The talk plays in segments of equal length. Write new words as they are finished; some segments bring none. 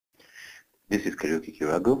This is Kariuki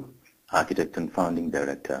Kiragu, architect and founding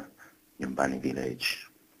director, Nyumbani Village.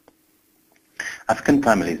 African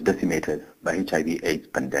families decimated by HIV-AIDS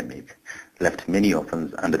pandemic left many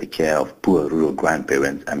orphans under the care of poor rural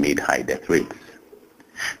grandparents amid high death rates.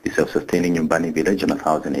 The self-sustaining Nyumbani Village on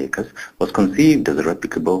 1,000 acres was conceived as a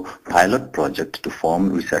replicable pilot project to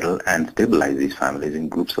form, resettle, and stabilize these families in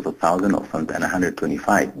groups of 1,000 orphans and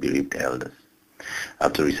 125 bereaved elders.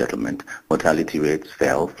 After resettlement, mortality rates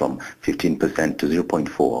fell from 15% to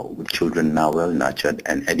 0.4%, with children now well nurtured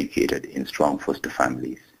and educated in strong foster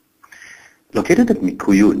families. Located at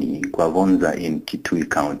Mikuyuni, Kwavonza in Kitui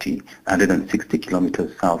County, 160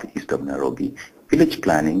 kilometers southeast of Nairobi, village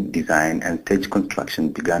planning, design, and stage construction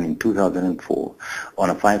began in 2004 on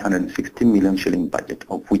a 560 million shilling budget,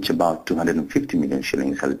 of which about 250 million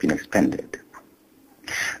shillings has been expended.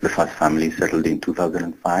 The first family settled in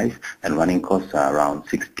 2005 and running costs are around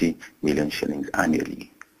 60 million shillings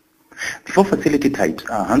annually. The four facility types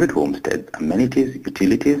are 100 homesteads, amenities,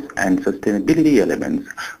 utilities, and sustainability elements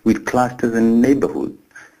with clusters and neighborhoods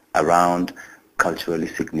around culturally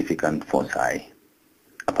significant foci.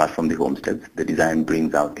 Apart from the homesteads, the design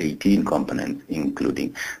brings out 18 components,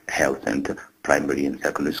 including a health center, primary and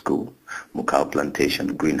secondary school, mukau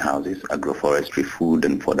plantation, greenhouses, agroforestry, food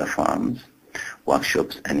and fodder farms,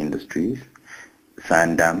 workshops and industries,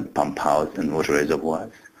 sand dam, pump house and water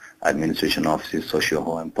reservoirs, administration offices, social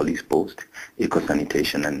hall and police post,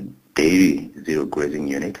 eco-sanitation and dairy zero grazing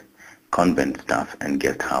unit, convent staff and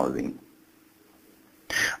guest housing.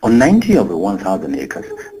 On 90 of the 1,000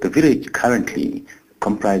 acres, the village currently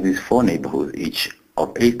comprises 4 neighborhoods, each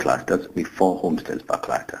of 8 clusters with 4 homesteads per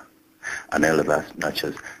cluster. An elder thus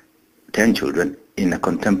nurtures 10 children in a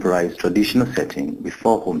contemporary traditional setting with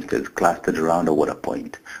 4 homesteads clustered around a water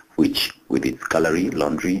point, which, with its gallery,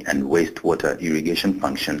 laundry, and wastewater irrigation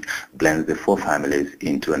function, blends the 4 families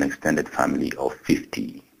into an extended family of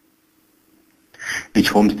 50. Each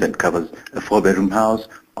homestead covers a 4-bedroom house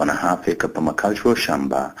on a half-acre permacultural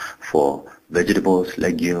shamba for vegetables,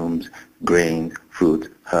 legumes, grains, fruits,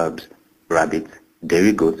 herbs, rabbits,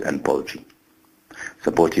 dairy goods, and poultry.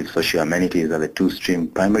 Supportive social amenities are the 2-stream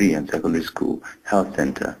primary and secondary school, health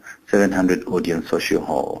center, 700 audience social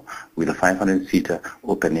hall with a 500-seater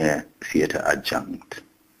open-air theater adjunct.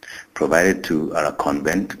 Provided too are a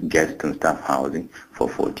convent, guest and staff housing for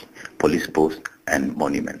 40, police post and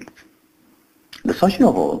monuments. The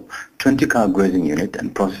social hall, 20-car grazing unit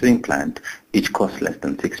and processing plant each cost less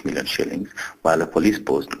than 6 million shillings, while the police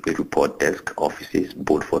post with report desk, offices,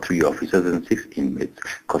 board for 3 officers and 6 inmates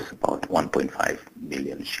costs about 1.5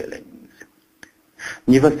 million shillings.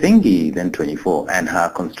 Nivasingi, then 24, and her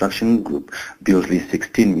construction group built the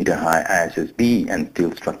 16-meter-high ISSB and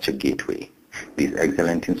steel structure gateway. This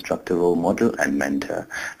excellent instructor, role model, and mentor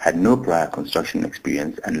had no prior construction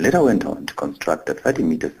experience and later went on to construct a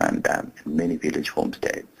 30-meter sand dam and many village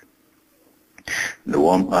homesteads. The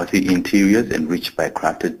warm, earthy interiors, enriched by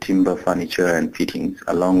crafted timber furniture and fittings,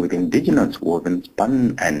 along with indigenous woven,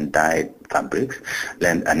 spun, and dyed fabrics,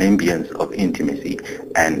 lend an ambience of intimacy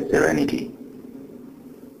and serenity.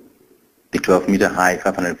 The 12-meter-high,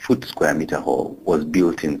 500-foot square meter hall was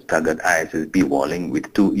built in staggered ISSB walling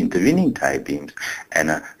with 2 intervening tie beams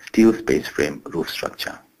and a steel space frame roof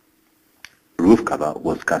structure. Roof cover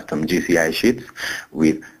was custom GCI sheets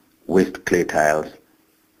with waste clay tiles,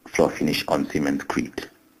 floor finish on cementcrete.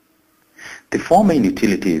 The 4 main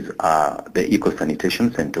utilities are the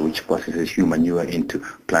eco-sanitation center, which processes human manure into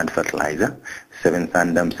plant fertilizer, 7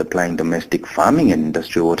 sand dams supplying domestic farming and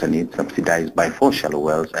industrial water needs subsidized by 4 shallow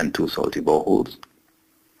wells and 2 salty boreholes.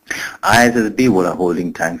 ISSB water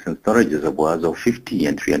holding tanks and storage reservoirs of 50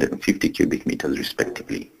 and 350 cubic meters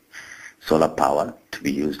respectively. Solar power to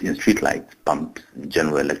be used in street lights, pumps, and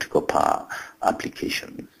general electrical power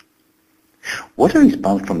applications. Water is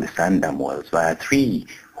pumped from the sand dam wells via 3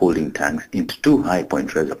 holding tanks into 2 high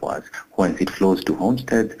point reservoirs, whence it flows to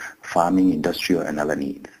homesteads, farming, industrial, and other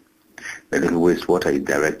needs. The little wastewater is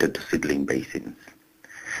directed to seedling basins.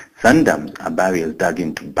 Sand dams are barriers dug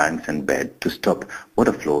into banks and bed to stop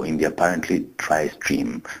water flow in the apparently dry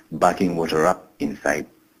stream, backing water up inside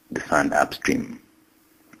the sand upstream.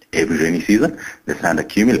 Every rainy season, the sand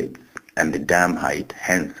accumulates and the dam height,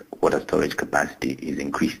 hence water storage capacity, is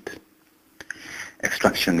increased.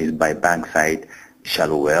 Extraction is by bankside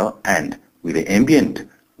shallow well, and with the ambient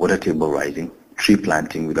water table rising, tree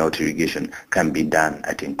planting without irrigation can be done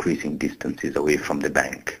at increasing distances away from the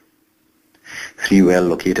bank. 3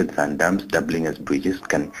 well-located sand dams doubling as bridges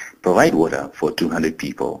can provide water for 200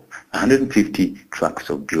 people, 150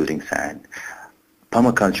 trucks of building sand,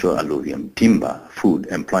 permacultural alluvium, timber, food,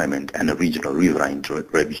 employment, and a regional riverine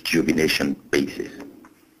rejuvenation basis.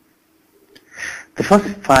 The first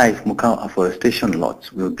 5 Mukau afforestation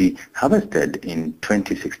lots will be harvested in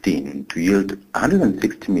 2016 to yield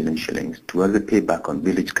 160 million shillings towards the payback on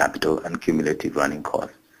village capital and cumulative running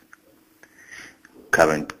costs.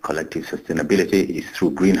 Current collective sustainability is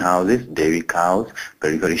through greenhouses, dairy cows,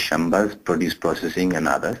 periphery shambas, produce processing and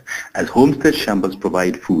others, as homestead shambas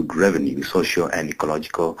provide food, revenue, socio and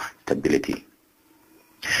ecological stability.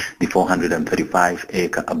 The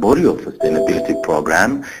 435-acre arboreal sustainability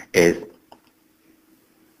program is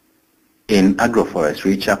in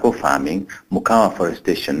agroforestry, charcoal farming, Mukau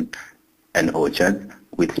afforestation and orchards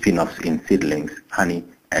with spin-offs in seedlings, honey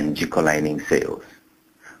and gecko-lining sales.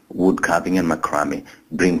 Wood carving and macrame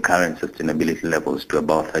bring current sustainability levels to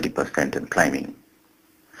about 30% and climbing.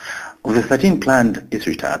 Of the 13 planned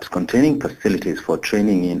ISRI containing facilities for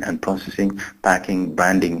training in and processing, packing,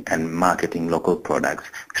 branding and marketing local products,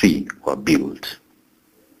 3 were built.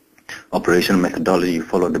 Operational methodology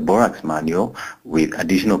followed the Borax manual with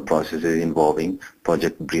additional processes involving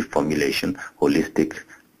project brief formulation, holistic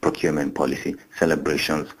procurement policy,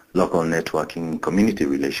 celebrations, local networking, community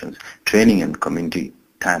relations, training and community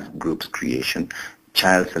task groups creation,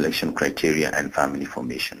 child selection criteria and family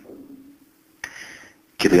formation.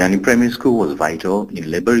 Kitui Primary School was vital in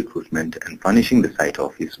labor recruitment and furnishing the site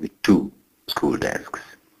office with 2 school desks.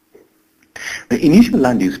 The initial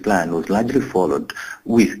land use plan was largely followed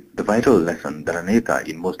with the vital lesson that an acre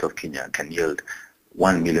in most of Kenya can yield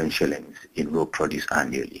 1 million shillings in raw produce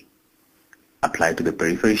annually. Applied to the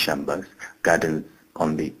periphery shambas, gardens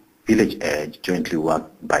on the village edge jointly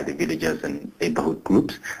worked by the villagers and neighborhood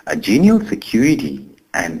groups, a genial security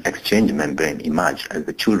and exchange membrane emerged as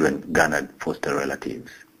the children garnered foster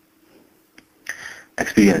relatives.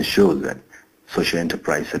 Experience shows that social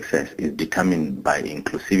enterprise success is determined by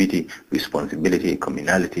inclusivity, responsibility,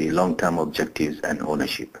 communality, long-term objectives, and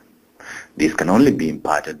ownership. This can only be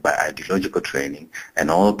imparted by ideological training, and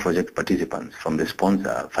all project participants, from the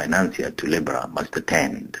sponsor, financier to laborer, must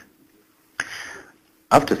attend.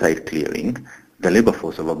 After site clearing, the labor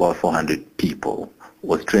force of about 400 people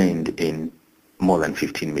was trained in more than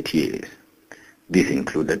 15 métiers. This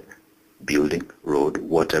included building, road,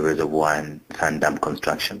 water reservoir and sand dam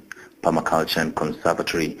construction, permaculture and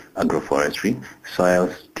conservatory, agroforestry,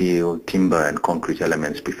 soil, steel, timber and concrete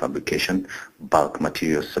elements prefabrication, bulk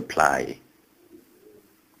materials supply.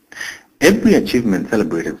 Every achievement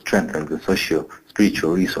celebrated strengthens the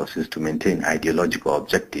socio-spiritual resources to maintain ideological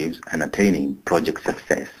objectives and attaining project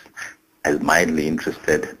success. As mildly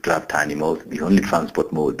interested draft animals, the only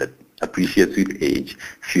transport mode that appreciates with age,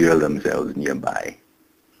 fuel themselves nearby.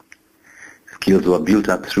 Skills were built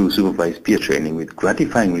up through supervised peer training with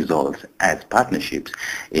gratifying results as partnerships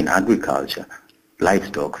in agriculture,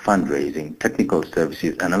 livestock, fundraising, technical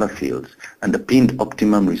services and other fields underpinned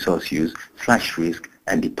optimum resource use, slash risk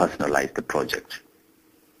and depersonalized the project.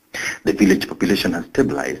 The village population has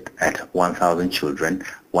stabilized at 1,000 children,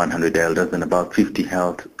 100 elders and about 50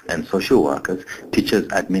 health and social workers,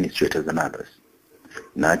 teachers, administrators and others.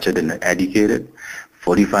 Nurtured and educated,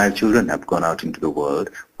 45 children have gone out into the world,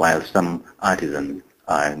 while some artisans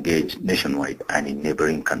are engaged nationwide and in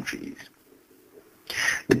neighboring countries.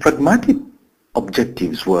 The pragmatic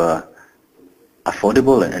objectives were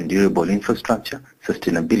affordable and durable infrastructure,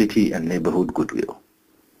 sustainability and neighborhood goodwill.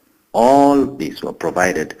 All these were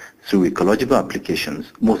provided through ecological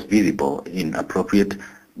applications most visible in appropriate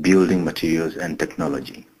building materials and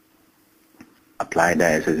technology. Applied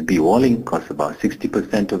ISSB walling costs about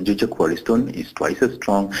 60% of Juja quarry stone, is twice as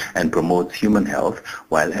strong and promotes human health,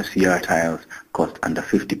 while FCR tiles cost under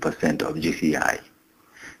 50% of GCI.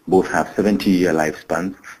 Both have 70-year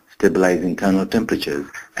lifespans, stabilize internal temperatures,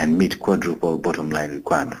 and meet quadruple bottom line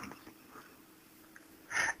requirements.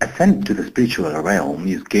 Ascent to the spiritual realm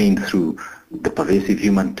is gained through the pervasive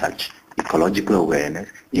human touch, ecological awareness,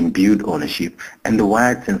 imbued ownership, and the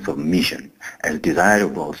wired sense of mission, as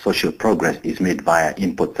desirable social progress is made via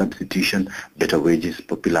import substitution, better wages,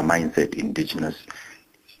 popular mindset, indigenous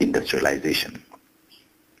industrialization.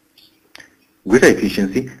 Greater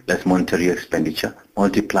efficiency, less monetary expenditure,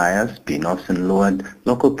 multipliers, spin-offs, and lowered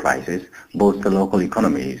local prices bolster local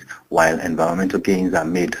economies, while environmental gains are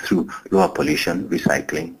made through lower pollution,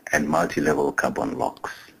 recycling, and multi-level carbon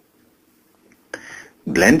locks.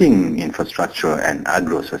 Blending infrastructure and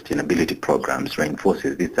agro-sustainability programs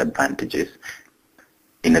reinforces these advantages,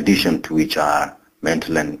 in addition to which are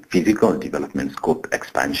mental and physical development scope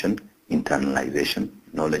expansion, internalization,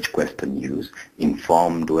 knowledge quest and use,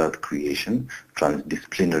 informed wealth creation,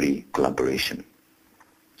 transdisciplinary collaboration.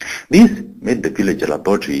 These made the village a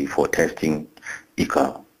laboratory for testing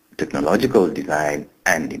eco-technological design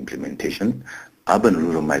and implementation,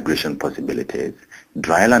 urban-rural migration possibilities,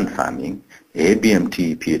 dryland farming,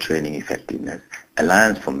 ABMT peer training effectiveness,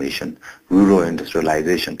 alliance formation, rural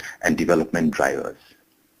industrialization, and development drivers.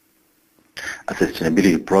 A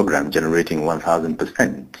sustainability program generating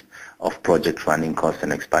 1,000% of project running costs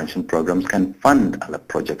and expansion programs can fund other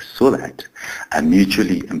projects so that a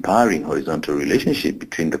mutually empowering horizontal relationship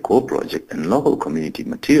between the core project and local community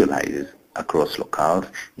materializes across locales,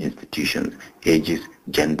 institutions, ages,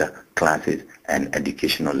 gender, classes, and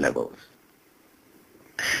educational levels.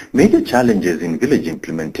 Major challenges in village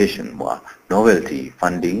implementation were novelty,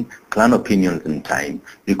 funding, clan opinions and time,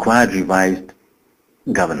 required revised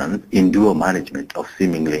governance in dual management of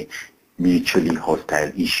seemingly mutually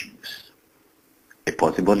hostile issues. A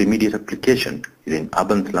possible immediate application is in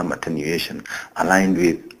urban slum attenuation aligned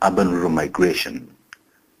with urban-rural migration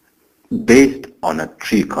based on a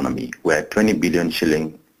tree economy where 20 billion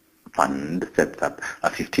shilling fund sets up a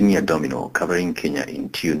 15-year domino covering Kenya in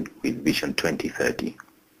tune with Vision 2030.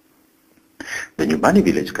 The Nyumbani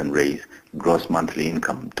Village can raise gross monthly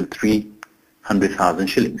income to 300,000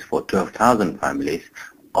 shillings for 12,000 families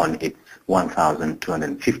on its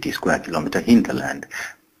 1,250 square kilometer hinterland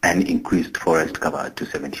and increased forest cover to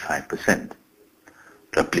 75%.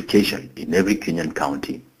 Replication in every Kenyan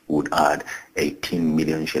county would add 18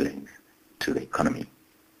 million shillings to the economy.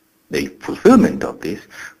 The fulfillment of this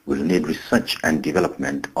will need research and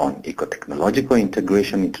development on eco-technological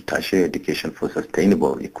integration into tertiary education for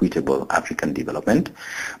sustainable, equitable African development,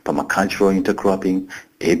 permacultural intercropping,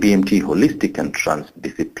 ABMT holistic and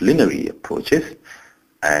transdisciplinary approaches,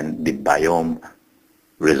 and the biome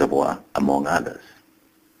reservoir, among others.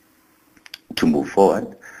 To move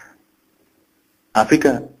forward,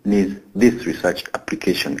 Africa needs this research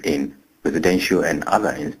application in residential and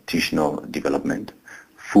other institutional development,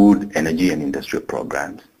 food, energy, and industrial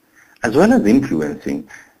programs, as well as influencing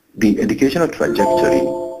the educational trajectory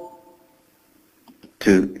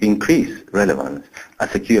to increase relevance, a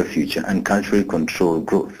secure future, and culturally controlled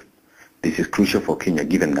growth. This is crucial for Kenya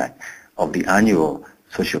given that of the annual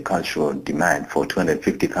socio-cultural demand for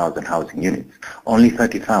 250,000 housing units, only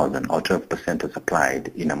 30,000 or 12% are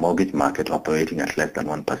supplied in a mortgage market operating at less than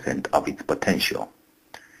 1% of its potential.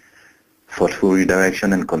 Thoughtful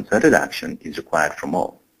redirection and concerted action is required from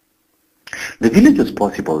all. The village was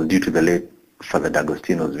possible due to the late Father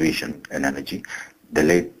D'Agostino's vision and energy, the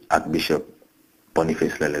late Archbishop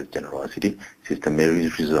Boniface Lele's generosity, Sister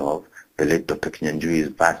Mary's resolve, the late Dr. Kinyanjui's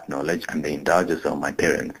vast knowledge, and the indulgence of my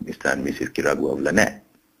parents, Mr. and Mrs. Kiragu of Lanet.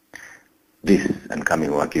 This and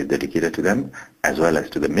coming work is dedicated to them, as well as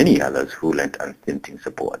to the many others who lent unstinting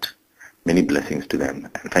support. Many blessings to them,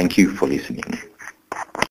 and thank you for listening.